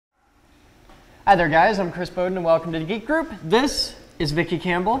Hi there, guys. I'm Chris Bowden, and welcome to the Geek Group. This is Vicki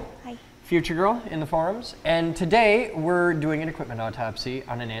Campbell, Hi. Future Girl in the forums, and today we're doing an equipment autopsy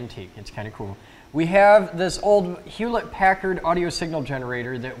on an antique. It's kind of cool. We have this old Hewlett-Packard audio signal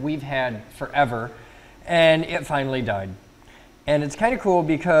generator that we've had forever, and it finally died. And it's kind of cool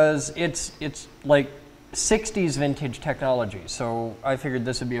because it's like 60s vintage technology, so I figured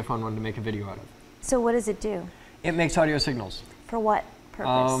this would be a fun one to make a video out of. So what does it do? It makes audio signals. For what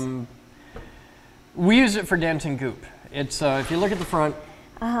purpose? We use it for dancing goop. It's if you look at the front,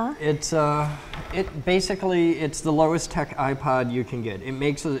 it's basically the lowest tech iPod you can get. It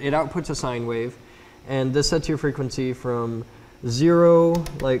outputs a sine wave, and this sets your frequency from 0,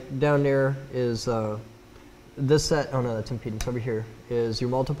 like down there is this set. Oh no, that's impedance. Over here is your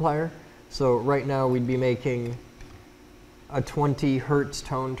multiplier. So right now we'd be making a 20 hertz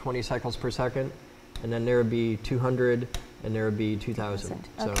tone, 20 cycles per second, and then there would be 200, and there would be 2000.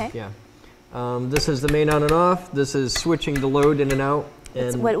 Okay. So yeah. This is the main on and off. This is switching the load in and out.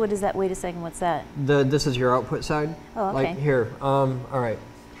 And what is that? Wait a second. What's that? This is your output side. Oh, okay. Like here. All right.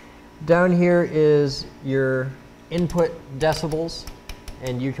 Down here is your input decibels,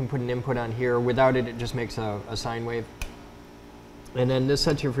 and you can put an input on here. Without it, it just makes a sine wave. And then this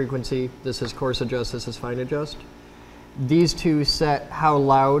sets your frequency. This is coarse adjust. This is fine adjust. These two set how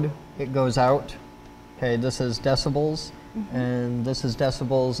loud it goes out. Okay, this is decibels. And this is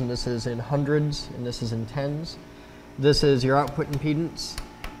decibels, and this is in hundreds, and this is in tens. This is your output impedance.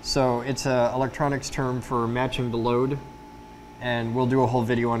 So it's an electronics term for matching the load. And we'll do a whole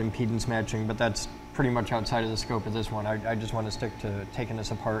video on impedance matching, but that's pretty much outside of the scope of this one. I just want to stick to taking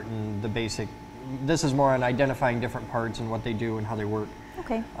this apart and the basic. This is more on identifying different parts and what they do and how they work.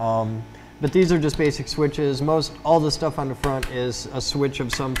 Okay. But these are just basic switches. All the stuff on the front is a switch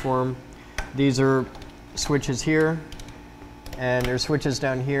of some form. These are switches here. And there's switches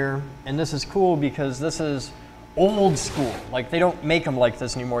down here. And this is cool because this is old school. Like, they don't make them like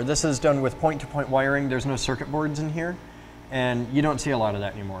this anymore. This is done with point-to-point wiring. There's no circuit boards in here. And you don't see a lot of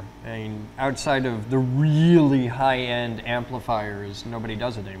that anymore. I mean, outside of the really high-end amplifiers, nobody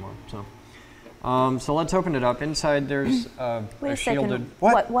does it anymore. So let's open it up. Inside there's a shielded...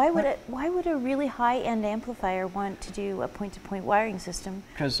 What? Why would a really high-end amplifier want to do a point-to-point wiring system?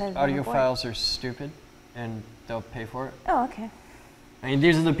 Because audiophiles are stupid, and they'll pay for it. Oh, okay. I mean,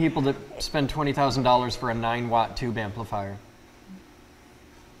 these are the people that spend $20,000 for a 9-watt tube amplifier.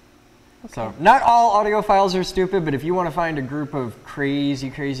 Okay. So, not all audiophiles are stupid, but if you want to find a group of crazy,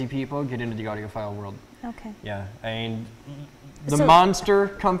 crazy people, get into the audiophile world. Okay. Yeah, I mean, the Monster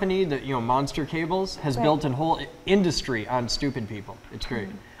company, Monster Cables, has built a whole industry on stupid people. It's great.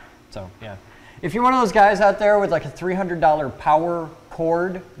 So, yeah. If you're one of those guys out there with like a $300 power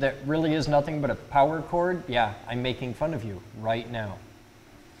cord that really is nothing but a power cord, yeah, I'm making fun of you right now.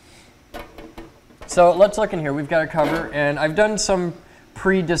 So let's look in here. We've got a cover, and I've done some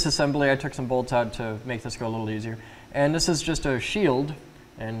pre-disassembly. I took some bolts out to make this go a little easier. And this is just a shield,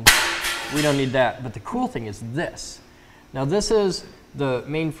 and we don't need that. But the cool thing is this. Now this is the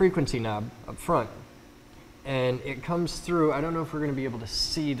main frequency knob up front. And it comes through. I don't know if we're going to be able to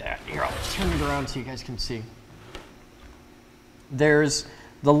see that. Here, I'll turn it around so you guys can see. There's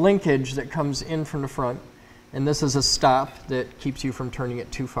the linkage that comes in from the front, and this is a stop that keeps you from turning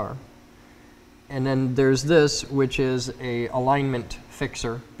it too far. And then there's this, which is a alignment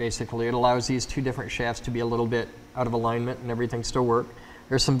fixer, basically. It allows these two different shafts to be a little bit out of alignment and everything still work.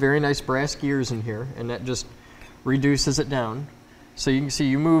 There's some very nice brass gears in here, and that just reduces it down. So you can see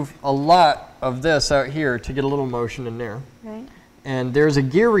you move a lot of this out here to get a little motion in there. Right. And there's a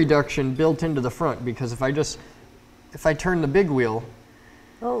gear reduction built into the front, because if I turn the big wheel.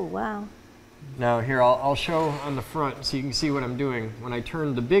 Oh, wow. Now here, I'll show on the front so you can see what I'm doing. When I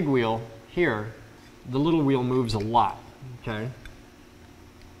turn the big wheel here, the little wheel moves a lot, okay?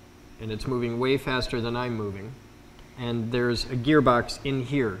 And it's moving way faster than I'm moving. And there's a gearbox in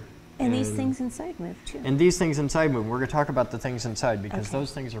here. And these things inside move too. And these things inside move. We're going to talk about the things inside because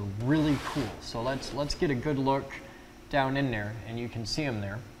those things are really cool. So let's get a good look down in there, and you can see them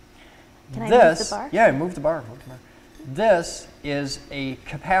there. Can I move the bar? Yeah, move the bar. This is a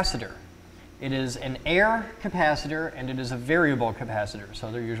capacitor. It is an air capacitor, and it is a variable capacitor.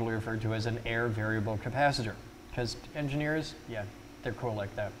 So they're usually referred to as an air variable capacitor, because engineers, yeah, they're cool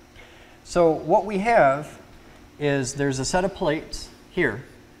like that. So what we have is there's a set of plates here.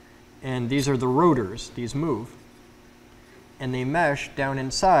 And these are the rotors. These move. And they mesh down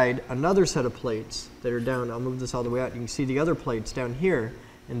inside another set of plates that are down. I'll move this all the way out. You can see the other plates down here.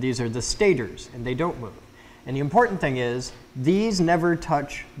 And these are the stators. And they don't move. And the important thing is, these never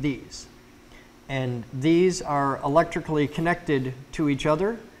touch these. And these are electrically connected to each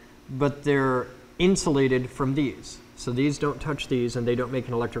other but they're insulated from these. So these don't touch these, and they don't make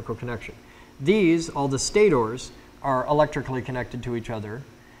an electrical connection. These, all the stators, are electrically connected to each other.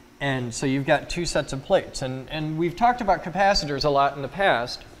 And so you've got two sets of plates. And we've talked about capacitors a lot in the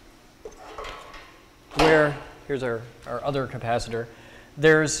past, where, here's our other capacitor,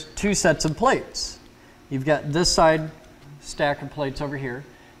 there's two sets of plates. You've got this side stack of plates over here,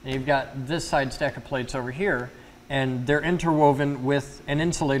 and you've got this side stack of plates over here, and they're interwoven with an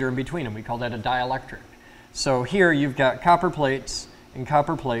insulator in between them. We call that a dielectric. So here you've got copper plates and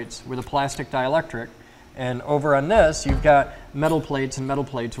copper plates with a plastic dielectric, and over on this you've got metal plates and metal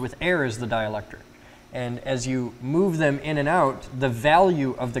plates with air as the dielectric. And as you move them in and out, the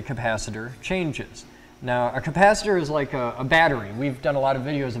value of the capacitor changes. Now, a capacitor is like a battery. We've done a lot of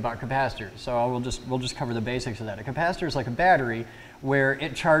videos about capacitors, so we'll just cover the basics of that. A capacitor is like a battery where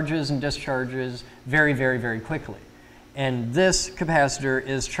it charges and discharges very, very, very quickly. And this capacitor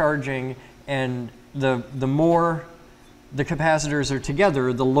is charging, and the more the capacitors are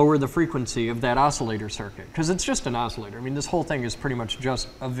together, the lower the frequency of that oscillator circuit, because it's just an oscillator. I mean, this whole thing is pretty much just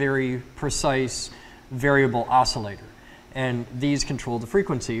a very precise variable oscillator. And these control the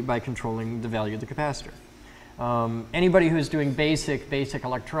frequency by controlling the value of the capacitor. Anybody who's doing basic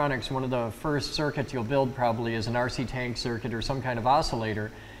electronics, one of the first circuits you'll build probably is an RC tank circuit or some kind of oscillator,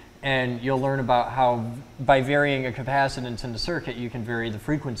 and you'll learn about how by varying a capacitance in the circuit you can vary the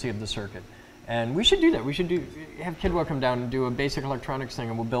frequency of the circuit. And we should do that. We should have Kidwell come down and do a basic electronics thing,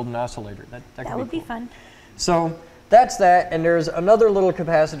 and we'll build an oscillator. That would be fun. So that's that, and there's another little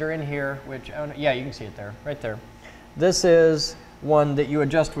capacitor in here, which, yeah, you can see it there, right there. This is one that you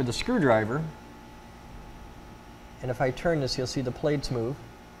adjust with a screwdriver. And if I turn this, you'll see the plates move.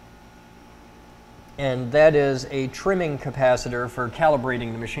 And that is a trimming capacitor for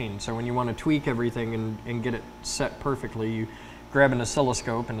calibrating the machine. So when you want to tweak everything and get it set perfectly, you grab an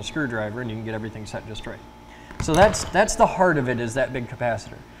oscilloscope and a screwdriver, and you can get everything set just right. So that's the heart of it, is that big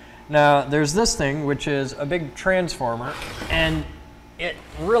capacitor. Now, there's this thing, which is a big transformer, and it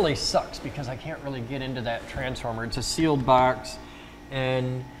really sucks because I can't really get into that transformer. It's a sealed box,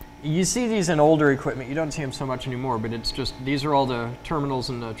 and you see these in older equipment. You don't see them so much anymore, but it's just, these are all the terminals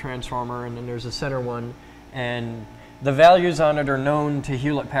in the transformer, and then there's a center one, and the values on it are known to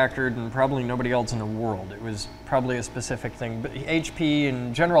Hewlett-Packard and probably nobody else in the world. It was probably a specific thing, but HP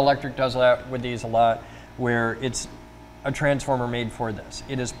and General Electric does that with these a lot, where it's a transformer made for this.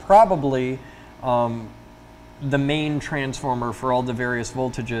 It is probably the main transformer for all the various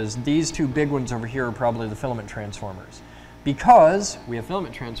voltages. These two big ones over here are probably the filament transformers. Because we have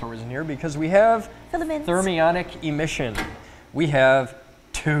filament transformers in here, because we have thermionic emission. We have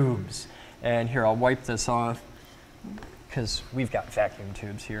tubes. And here, I'll wipe this off, because we've got vacuum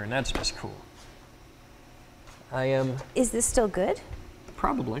tubes here, and that's just cool. Is this still good?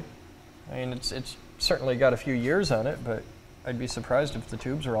 Probably. I mean, it's certainly got a few years on it, but I'd be surprised if the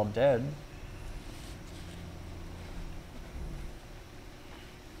tubes are all dead.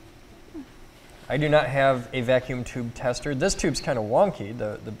 I do not have a vacuum tube tester. This tube's kind of wonky.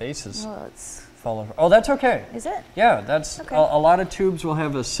 The base is falling. Oh, that's okay. Is it? Yeah, that's okay. A lot of tubes will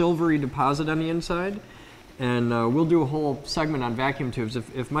have a silvery deposit on the inside, and we'll do a whole segment on vacuum tubes.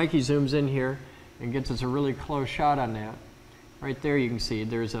 If Mikey zooms in here and gets us a really close shot on that, right there you can see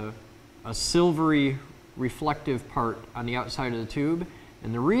there's a silvery reflective part on the outside of the tube,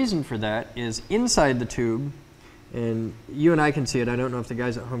 and the reason for that is inside the tube. And you and I can see it. I don't know if the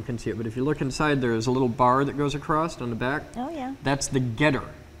guys at home can see it, but if you look inside, there is a little bar that goes across on the back. Oh, yeah. That's the getter.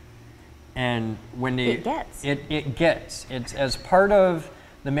 And when it gets. It's as part of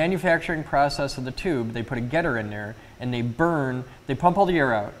the manufacturing process of the tube, they put a getter in there, and they pump all the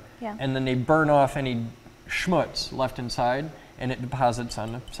air out, and then they burn off any schmutz left inside, and it deposits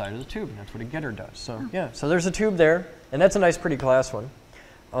on the side of the tube, and that's what a getter does. So, yeah, so there's a tube there, and that's a nice, pretty glass one.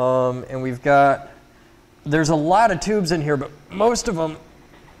 And we've got... There's a lot of tubes in here, but most of them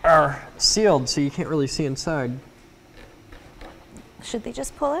are sealed, so you can't really see inside. Should they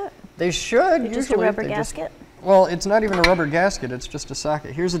just pull out? They should. Usually, just a rubber gasket? Well, it's not even a rubber gasket. It's just a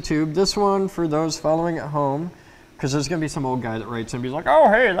socket. Here's a tube. This one, for those following at home, because there's going to be some old guy that writes in and be like, oh,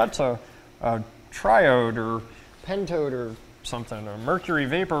 hey, that's a triode or pentode or something, a mercury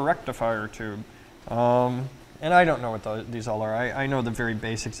vapor rectifier tube. And I don't know what these all are. I know the very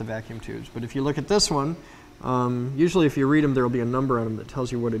basics of vacuum tubes. But if you look at this one, usually if you read them, there will be a number on them that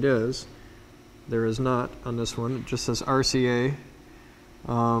tells you what it is. There is not on this one. It just says RCA.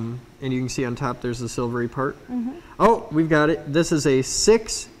 And you can see on top there's the silvery part. Mm-hmm. Oh, we've got it. This is a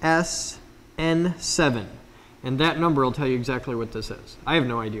 6SN7. And that number will tell you exactly what this is. I have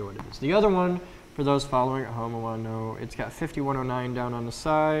no idea what it is. The other one, for For those following at home, I want to know, it's got 5109 down on the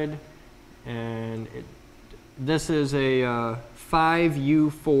side, and this is a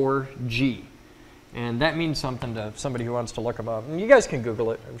 5U4G. And that means something to somebody who wants to look them up. And you guys can Google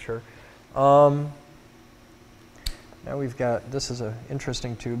it, I'm sure. Now we've got, this is an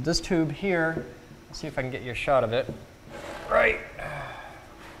interesting tube. This tube here, let's see if I can get you a shot of it. Right,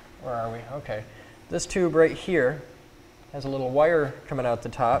 where are we? Okay. This tube right here has a little wire coming out the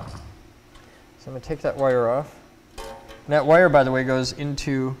top. So I'm going to take that wire off. And that wire, by the way, goes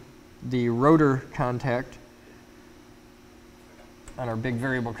into the rotor contact on our big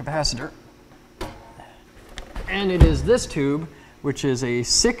variable capacitor. And it is this tube, which is a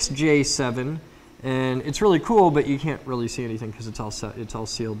 6J7. And it's really cool, but you can't really see anything because it's all set, it's all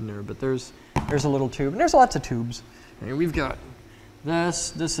sealed in there. But there's a little tube, and there's lots of tubes. And we've got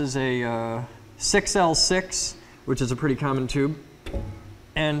this. This is a 6L6, which is a pretty common tube,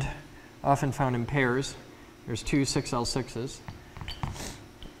 and often found in pairs. There's two 6L6s.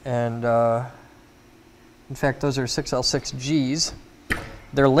 And in fact, those are 6L6Gs.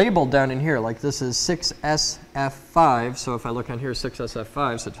 They're labeled down in here, like this is 6SF5, so if I look on here,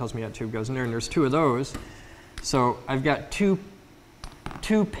 6SF5, so it tells me that tube goes in there, and there's two of those. So I've got two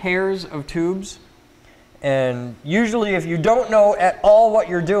pairs of tubes, and usually if you don't know at all what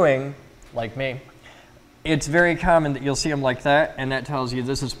you're doing, like me, it's very common that you'll see them like that, and that tells you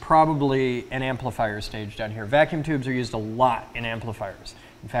this is probably an amplifier stage down here. Vacuum tubes are used a lot in amplifiers.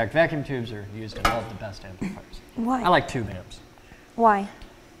 In fact, vacuum tubes are used in all of the best amplifiers. Why? I like tube amps. Why?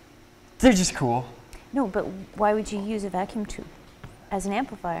 They're just cool. No, but why would you use a vacuum tube as an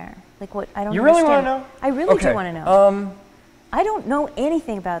amplifier? Like what? I don't. You really understand. want to know? I really do want to know. I don't know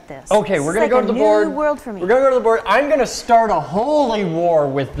anything about this. Okay, this we're going to like go to the board. New world for me. We're going to go to the board. I'm going to start a holy war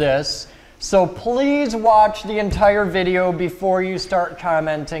with this. So please watch the entire video before you start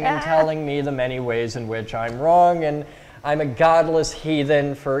commenting and telling me the many ways in which I'm wrong and I'm a godless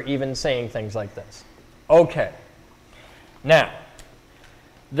heathen for even saying things like this. Okay. Now,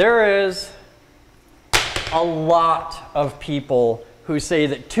 there is a lot of people who say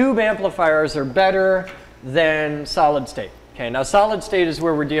that tube amplifiers are better than solid state. Okay, now solid state is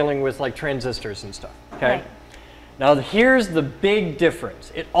where we're dealing with like transistors and stuff. Okay. Right. Now here's the big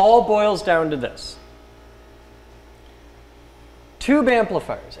difference. It all boils down to this. Tube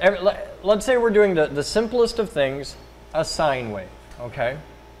amplifiers. Let's say we're doing the simplest of things, a sine wave. Okay.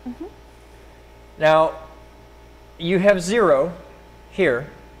 Mm-hmm. Now you have 0 here.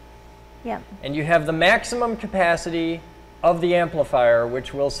 Yeah. And you have the maximum capacity of the amplifier,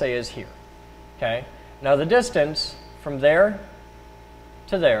 which we'll say is here. Okay. Now the distance from there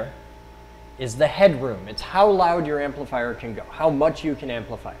to there is the headroom. It's how loud your amplifier can go, how much you can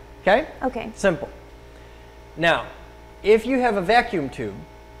amplify. Okay? Okay. Simple. Now, if you have a vacuum tube,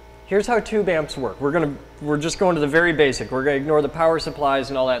 here's how tube amps work. We're just going to the very basic. We're going to ignore the power supplies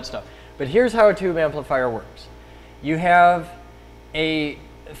and all that stuff. But here's how a tube amplifier works. You have a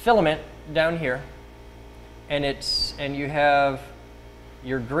filament down here, and you have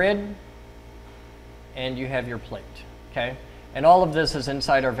your grid and you have your plate. Okay? And all of this is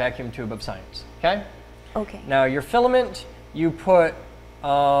inside our vacuum tube of science. Okay? Okay. Now your filament, you put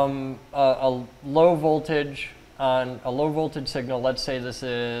a low voltage on a low voltage signal. Let's say this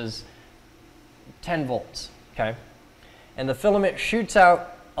is 10 volts. Okay? And the filament shoots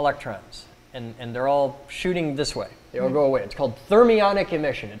out electrons, and they're all shooting this way. They all go away. It's called thermionic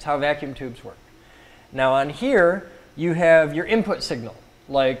emission. It's how vacuum tubes work. Now on here, you have your input signal,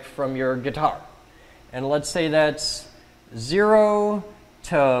 like from your guitar. And let's say that's 0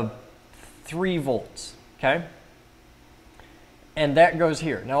 to 3 volts, okay? And that goes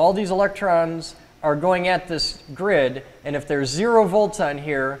here. Now all these electrons are going at this grid, and if there's 0 volts on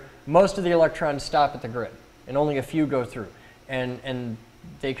here, most of the electrons stop at the grid, and only a few go through, and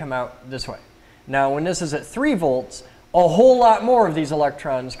they come out this way. Now when this is at 3 volts, a whole lot more of these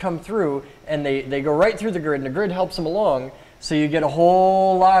electrons come through, and they go right through the grid, and the grid helps them along, so you get a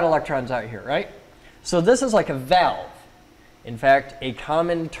whole lot of electrons out here, right? So this is like a valve. In fact, a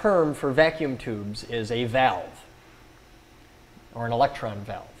common term for vacuum tubes is a valve, or an electron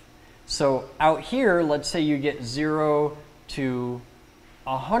valve. So out here, let's say you get 0 to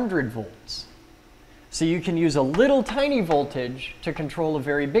 100 volts. So you can use a little tiny voltage to control a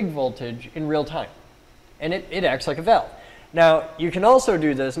very big voltage in real time. And it acts like a valve. Now, you can also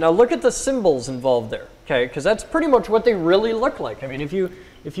do this. Now look at the symbols involved there, okay? Because that's pretty much what they really look like. I mean, if you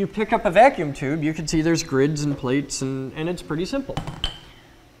pick up a vacuum tube, you can see there's grids and plates, and it's pretty simple.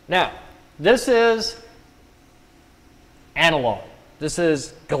 Now, this is analog, This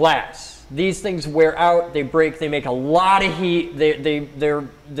is glass. These things wear out, they break, they make a lot of heat,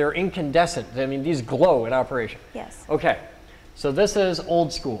 they're incandescent. I mean, these glow in operation. Yes. Okay, so this is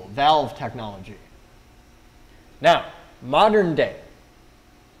old school, valve technology. Now, modern day.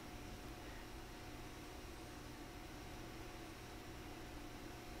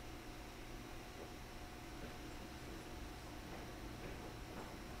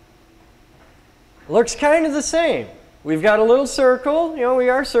 Looks kind of the same. We've got a little circle, you know, we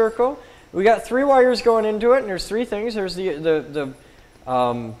are circle. We got 3 wires going into it, and there's 3 things. There's the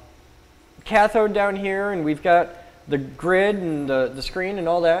cathode down here, and we've got the grid and the screen and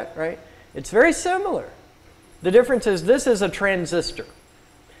all that, right? It's very similar. The difference is this is a transistor.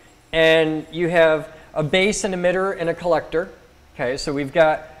 And you have a base, an emitter, and a collector. Okay, so we've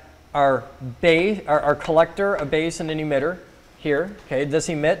got our base, our collector, a base, and an emitter here. Okay, this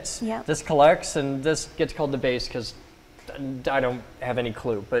emits, yep. This collects, and this gets called the base because I don't have any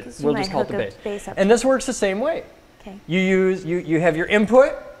clue, but we'll just call it the base. And this works the same way. Okay. You have your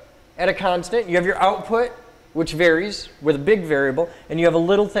input at a constant, you have your output, which varies with a big variable, and you have a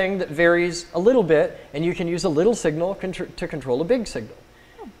little thing that varies a little bit, and you can use a little signal to control a big signal.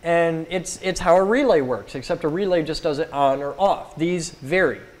 Oh. And it's how a relay works, except a relay just does it on or off. These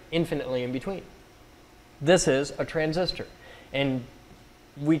vary infinitely in between. This is a transistor. And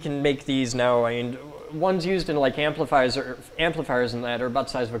we can make these now. I mean, ones used in like amplifiers and that are about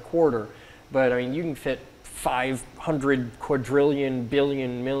the size of a quarter. But I mean, you can fit 500 quadrillion,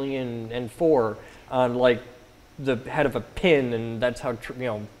 billion, million, and 4 on like the head of a pin, and that's how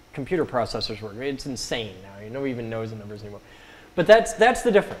computer processors work. It's insane now. Nobody even knows the numbers anymore. But that's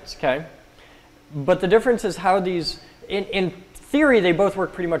the difference, okay? But the difference is how these, in theory, they both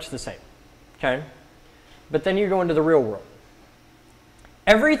work pretty much the same, okay? But then you go into the real world.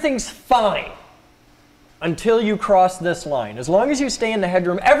 Everything's fine until you cross this line. As long as you stay in the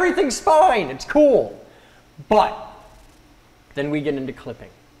headroom, everything's fine. It's cool. But then we get into clipping.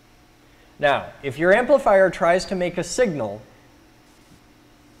 Now, if your amplifier tries to make a signal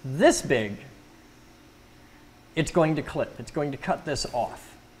this big, it's going to clip. It's going to cut this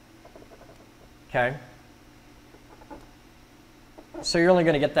off. Okay? So you're only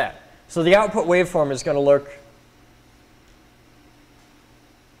going to get that. So the output waveform is going to look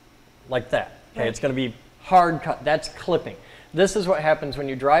like that. Okay, it's going to be hard cut. That's clipping. This is what happens when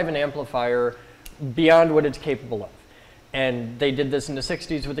you drive an amplifier beyond what it's capable of. And they did this in the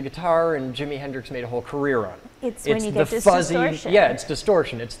 60s with the guitar, and Jimi Hendrix made a whole career on it. It's when you get this fuzzy, distortion. Yeah, it's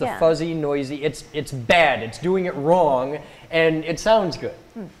distortion. It's the fuzzy, noisy. It's bad. It's doing it wrong, and it sounds good.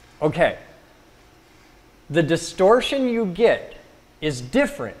 Okay. The distortion you get is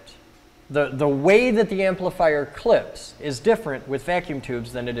different. The way that the amplifier clips is different with vacuum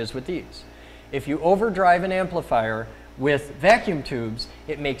tubes than it is with these. If you overdrive an amplifier with vacuum tubes,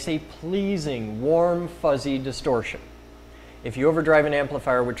 it makes a pleasing, warm, fuzzy distortion. If you overdrive an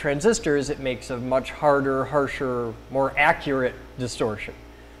amplifier with transistors, it makes a much harder, harsher, more accurate distortion.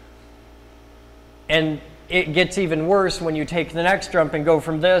 And it gets even worse when you take the next jump and go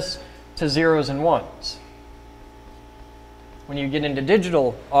from this to zeros and ones. When you get into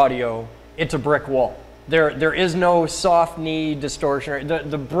digital audio, it's a brick wall. There is no soft knee distortion.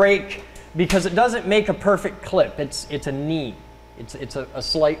 The break, because it doesn't make a perfect clip, it's a knee. It's a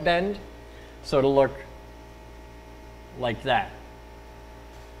slight bend, so it'll look like that.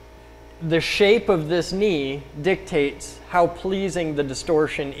 The shape of this knee dictates how pleasing the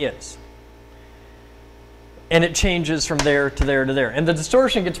distortion is. And it changes from there to there to there. And the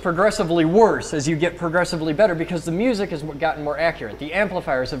distortion gets progressively worse as you get progressively better because the music has gotten more accurate. The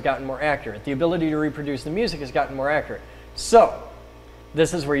amplifiers have gotten more accurate. The ability to reproduce the music has gotten more accurate. So,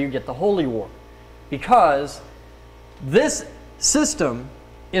 this is where you get the holy war. Because this system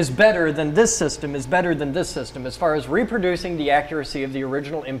is better than this system is better than this system as far as reproducing the accuracy of the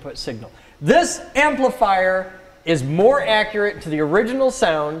original input signal. This amplifier is more accurate to the original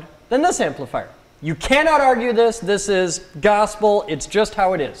sound than this amplifier. You cannot argue this. This is gospel. It's just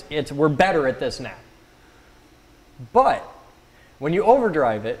how it is. We're better at this now. But when you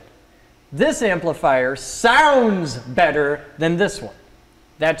overdrive it, this amplifier sounds better than this one.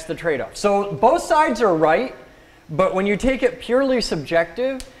 That's the trade-off. So both sides are right, but when you take it purely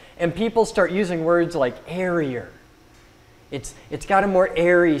subjective and people start using words like airier, it's got a more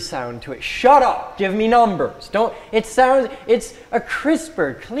airy sound to it. Shut up, give me numbers. It's a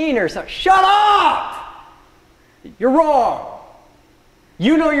crisper, cleaner sound. Shut up! You're wrong.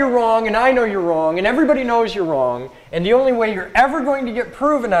 You know you're wrong, and I know you're wrong, and everybody knows you're wrong, and the only way you're ever going to get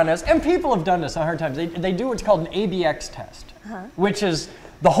proven on this, and people have done this a hard time, they do what's called an ABX test, which is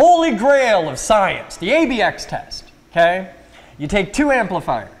the holy grail of science, the ABX test, okay? You take two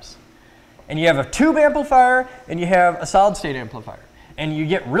amplifiers, and you have a tube amplifier, and you have a solid-state amplifier. And you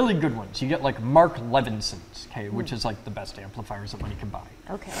get really good ones. You get like Mark Levinson's, okay, which is like the best amplifiers that money can buy.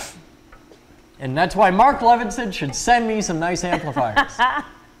 Okay. And that's why Mark Levinson should send me some nice amplifiers.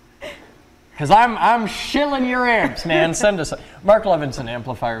 Because I'm shilling your amps, man. Send us. Mark Levinson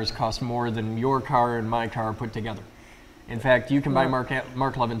amplifiers cost more than your car and my car put together. In fact, you can buy Mark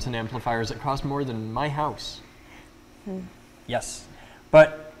Levinson amplifiers that cost more than my house. Yes.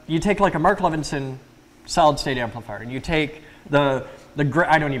 But you take like a Mark Levinson solid-state amplifier, and you take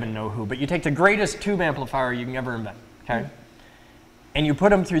I don't even know who, but you take the greatest tube amplifier you can ever invent, okay? And you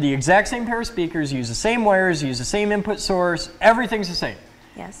put them through the exact same pair of speakers, use the same wires, use the same input source, everything's the same.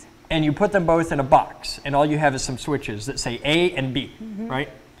 Yes. And you put them both in a box, and all you have is some switches that say A and B, right?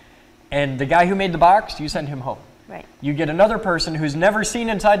 And the guy who made the box, you send him home. Right. You get another person who's never seen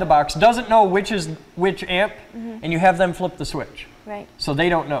inside the box, doesn't know which is which amp, and you have them flip the switch. Right. So they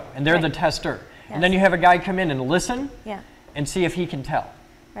don't know, and they're the tester. Yes. And then you have a guy come in and listen and see if he can tell.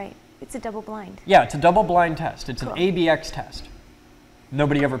 Right. It's a double blind. Yeah, it's a double blind test. It's an ABX test.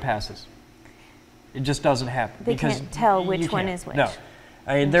 Nobody ever passes. It just doesn't happen. They can't tell which one is which. No.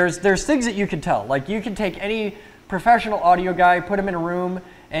 I mean, there's things that you can tell. Like you can take any professional audio guy, put him in a room,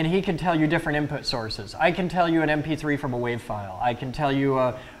 and he can tell you different input sources. I can tell you an MP3 from a WAV file. I can tell you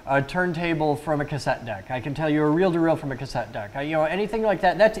a turntable from a cassette deck. I can tell you a reel-to-reel from a cassette deck. Anything like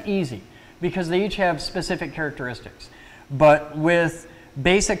that, that's easy because they each have specific characteristics. But with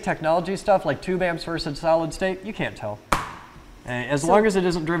basic technology stuff like tube amps versus solid state, you can't tell. As long as it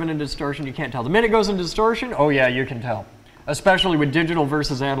isn't driven into distortion, you can't tell. The minute it goes into distortion, oh yeah, you can tell. Especially with digital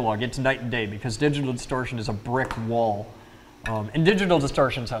versus analog, it's night and day because digital distortion is a brick wall. And digital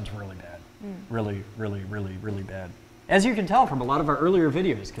distortion sounds really bad. Really, really, really, really bad. As you can tell from a lot of our earlier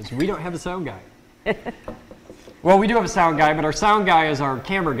videos, because we don't have a sound guy. Well, we do have a sound guy, but our sound guy is our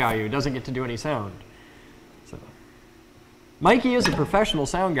camera guy who doesn't get to do any sound. So, Mikey is a professional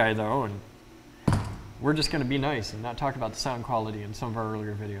sound guy, though, and we're just going to be nice and not talk about the sound quality in some of our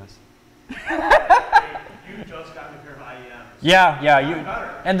earlier videos. You just got me a pair of IEMs.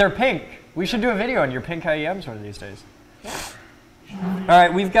 Yeah, and they're pink. We should do a video on your pink IEMs one of these days. All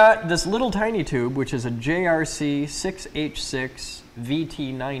right, we've got this little tiny tube, which is a JRC 6H6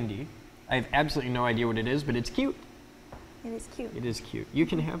 VT90. I have absolutely no idea what it is, but it's cute. It is cute. It is cute. You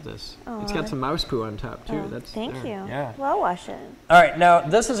can have this. It's got some mouse poo on top, too. Thank you. Yeah. Well, I'll wash it. All right, now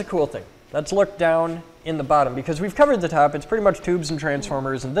this is a cool thing. Let's look down in the bottom, because we've covered the top. It's pretty much tubes and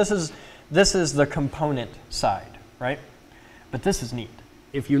transformers, and this is the component side, right? But this is neat.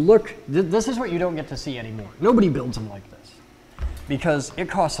 If you look, this is what you don't get to see anymore. Nobody builds them like this because it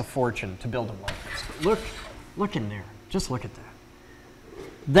costs a fortune to build them like this. But look in there. Just look at that.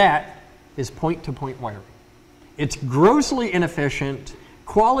 That is point-to-point wiring. It's grossly inefficient.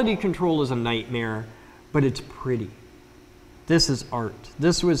 Quality control is a nightmare, but it's pretty. This is art.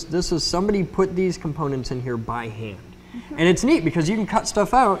 This is somebody put these components in here by hand. And it's neat because you can cut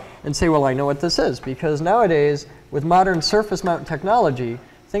stuff out and say, well, I know what this is. Because nowadays, with modern surface mount technology,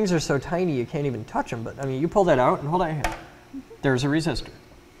 things are so tiny you can't even touch them. But I mean, you pull that out and hold out your hand. There's a resistor.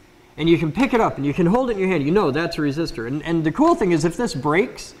 And you can pick it up and you can hold it in your hand. You know that's a resistor. And the cool thing is if this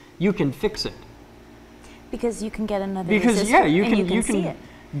breaks, you can fix it. Because you can get another resistor. Yeah, you can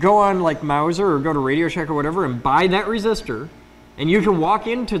go on like Mauser or go to Radio Shack or whatever and buy that resistor. And you can walk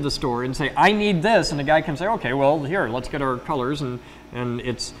into the store and say, I need this, and the guy can say, okay, well, here, let's get our colors, and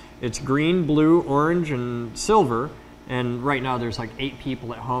it's green, blue, orange, and silver, and right now there's like 8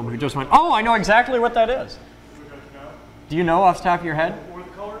 people at home who just went, oh, I know exactly what that is. Do you know off the top of your head? What are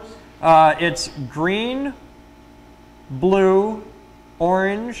the colors? It's green, blue,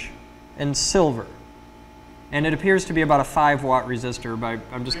 orange, and silver. And it appears to be about a 5-watt resistor,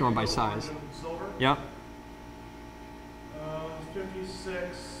 I'm just going by size. Silver? Yeah.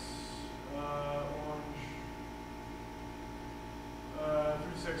 56 orange,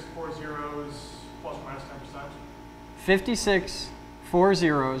 36 4 zeros plus or minus 10%. 56 4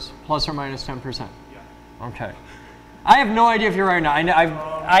 zeros plus or minus 10%. Yeah. Okay. I have no idea if you're right or not.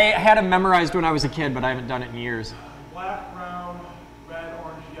 I had them memorized when I was a kid, but I haven't done it in years. Black, brown, red,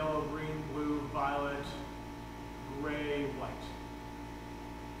 orange, yellow, green, blue, violet, gray, white.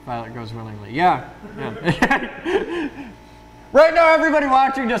 Violet goes willingly. Yeah. Right now, everybody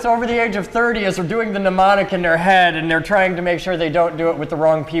watching just over the age of 30 is doing the mnemonic in their head, and they're trying to make sure they don't do it with the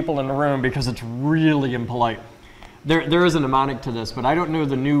wrong people in the room because it's really impolite. There is a mnemonic to this, but I don't know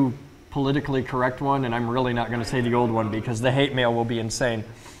the new politically correct one, and I'm really not going to say the old one because the hate mail will be insane.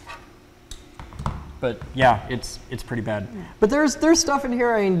 But yeah, it's pretty bad. But there's stuff in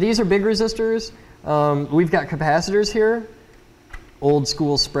here. I mean, these are big resistors. We've got capacitors here. old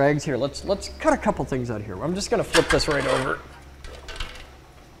school sprags here. Let's cut a couple things out here. I'm just gonna flip this right over.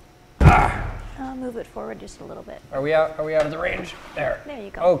 I'll move it forward just a little bit. Are we out of the range? There. There you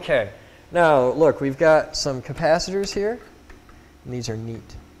go. Okay. Now look, we've got some capacitors here, and these are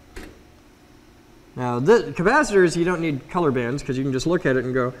neat. Now the capacitors, you don't need color bands because you can just look at it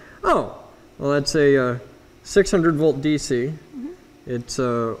and go, oh, well that's a 600 volt DC. It's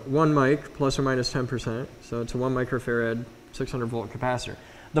 1 mic plus or minus 10%, so it's a 1 microfarad 600 volt capacitor.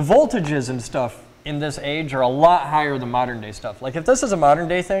 The voltages and stuff in this age are a lot higher than modern day stuff. Like if this is a modern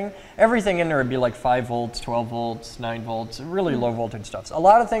day thing, everything in there would be like 5 volts, 12 volts, 9 volts, really low voltage stuff. So a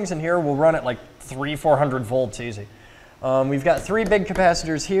lot of things in here will run at like 400 volts easy. We've got 3 big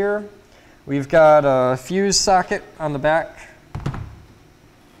capacitors here. We've got a fuse socket on the back.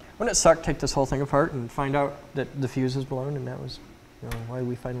 Wouldn't it suck to take this whole thing apart and find out that the fuse is blown and that was why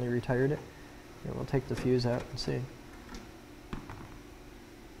we finally retired it? Here, we'll take the fuse out and see.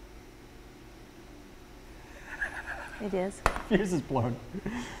 It is. Fuse is blown.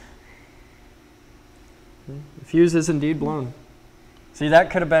 The fuse is indeed blown. See,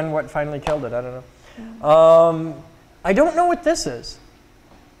 that could have been what finally killed it. I don't know. I don't know what this is.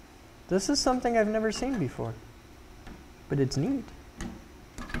 This is something I've never seen before, but it's neat.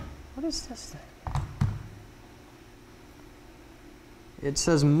 What is this thing? It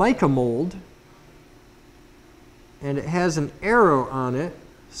says mica mold, and it has an arrow on it,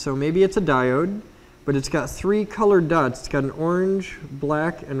 so maybe it's a diode. But it's got 3 colored dots. It's got an orange,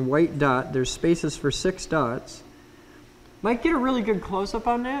 black, and white dot. There's spaces for 6 dots. Might get a really good close-up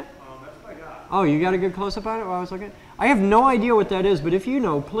on that? That's what I got. Oh, you got a good close-up on it while I was looking? I have no idea what that is, but if you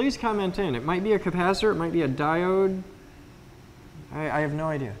know, please comment in. It might be a capacitor. It might be a diode. I have no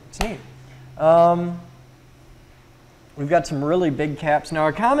idea. It's neat. We've got some really big caps. Now,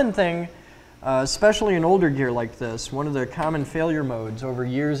 a common thing, especially in older gear like this, one of the common failure modes over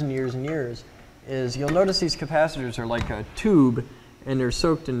years and years and years is you'll notice these capacitors are like a tube and they're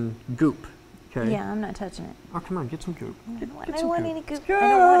soaked in goop. Okay. Yeah, I'm not touching it. Oh, come on, get some goop. I don't want, Get I some don't want goop. any goop. Go.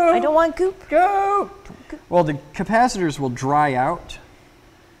 I don't want goop. Go! Well, the capacitors will dry out.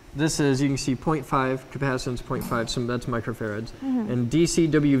 This is, you can see 0.5, capacitance 0.5, so that's microfarads. And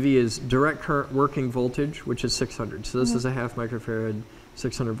DCWV is direct current working voltage, which is 600. So this is a half microfarad,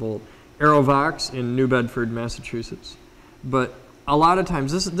 600 volt. Aerovox in New Bedford, Massachusetts. But a lot of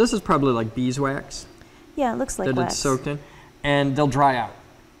times, this is probably like beeswax Yeah, it looks like that wax. it's soaked in, and they'll dry out.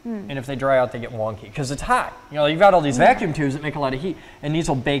 And if they dry out, they get wonky because it's hot. You know, you've got all these vacuum tubes that make a lot of heat, and these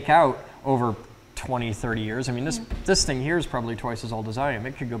will bake out over 20, 30 years. I mean, this thing here is probably twice as old as I am.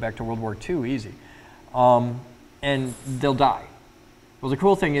 It could go back to World War II easy. And they'll die. Well, the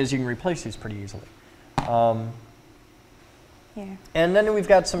cool thing is you can replace these pretty easily. Here. And then we've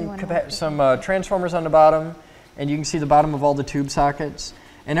got some transformers on the bottom, and you can see the bottom of all the tube sockets.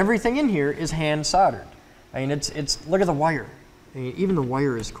 And everything in here is hand soldered. I mean, it's look at the wire. I mean, even the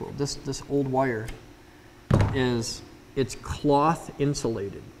wire is cool. This old wire it's cloth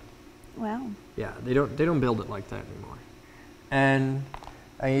insulated. Wow. Yeah, they don't build it like that anymore. And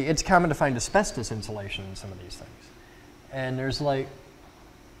it's common to find asbestos insulation in some of these things. And there's like,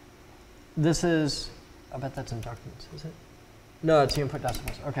 this is, I bet that's inductance, is it? No, it's the input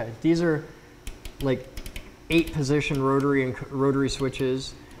decibels. Okay, these are like 8-position rotary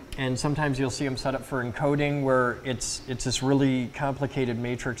switches, and sometimes you'll see them set up for encoding where it's this really complicated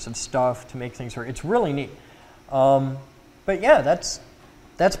matrix of stuff to make things work. It's really neat. But yeah, that's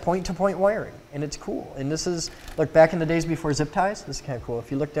point-to-point wiring, and it's cool. And this is, look, back in the days before zip ties, this is kind of cool. If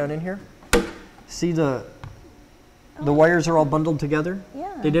you look down in here, see the wires are all bundled together?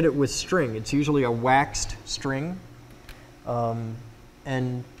 Yeah. They did it with string. It's usually a waxed string. And I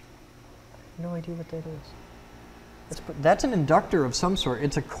have no idea what that is. That's an inductor of some sort.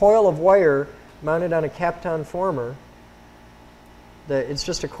 It's a coil of wire mounted on a Kapton former. It's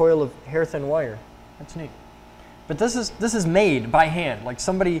just a coil of hair-thin wire. That's neat. But this is made by hand. Like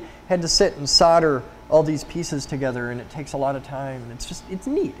somebody had to sit and solder all these pieces together, and it takes a lot of time. And it's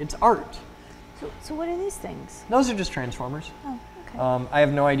neat. It's art. So what are these things? Those are just transformers. Oh, okay. I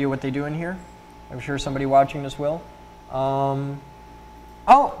have no idea what they do in here. I'm sure somebody watching this will.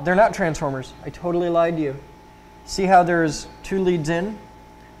 Oh, they're not transformers. I totally lied to you. See how there's 2 leads in,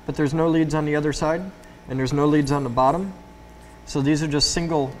 but there's no leads on the other side, and there's no leads on the bottom? So these are just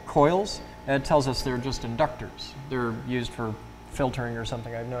single coils. It tells us they're just inductors. They're used for filtering or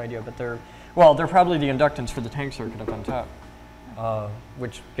something. I have no idea, but they're probably the inductance for the tank circuit up on top,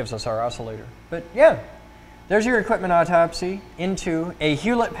 which gives us our oscillator. But yeah, there's your equipment autopsy into a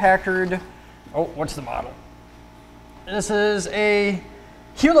Hewlett-Packard, oh, what's the model? This is a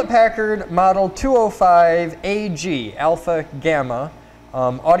Hewlett-Packard Model 205 AG Alpha Gamma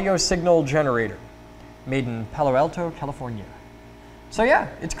audio signal generator, made in Palo Alto, California. So yeah,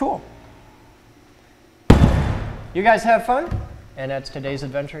 it's cool. You guys have fun, and that's today's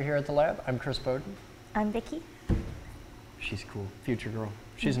adventure here at the lab. I'm Chris Bowden. I'm Vicki. She's cool, future girl.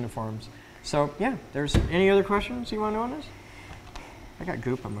 She's into forums. So yeah, there's any other questions you want to know on this? I got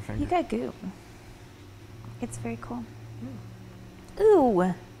goop on my finger. You got goop. It's very cool. Ooh.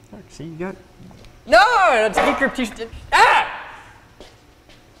 Look, see, you got... No! That's a Geek t-shirt. Ah!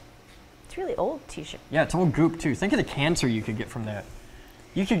 It's a really old t-shirt. Yeah, it's old goop too. Think of the cancer you could get from that.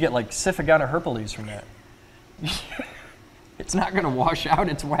 You could get like syphagana herpes from that. It's not gonna wash out,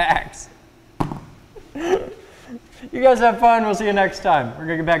 it's wax. You guys have fun, we'll see you next time. We're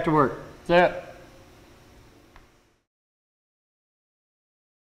gonna get back to work. See ya.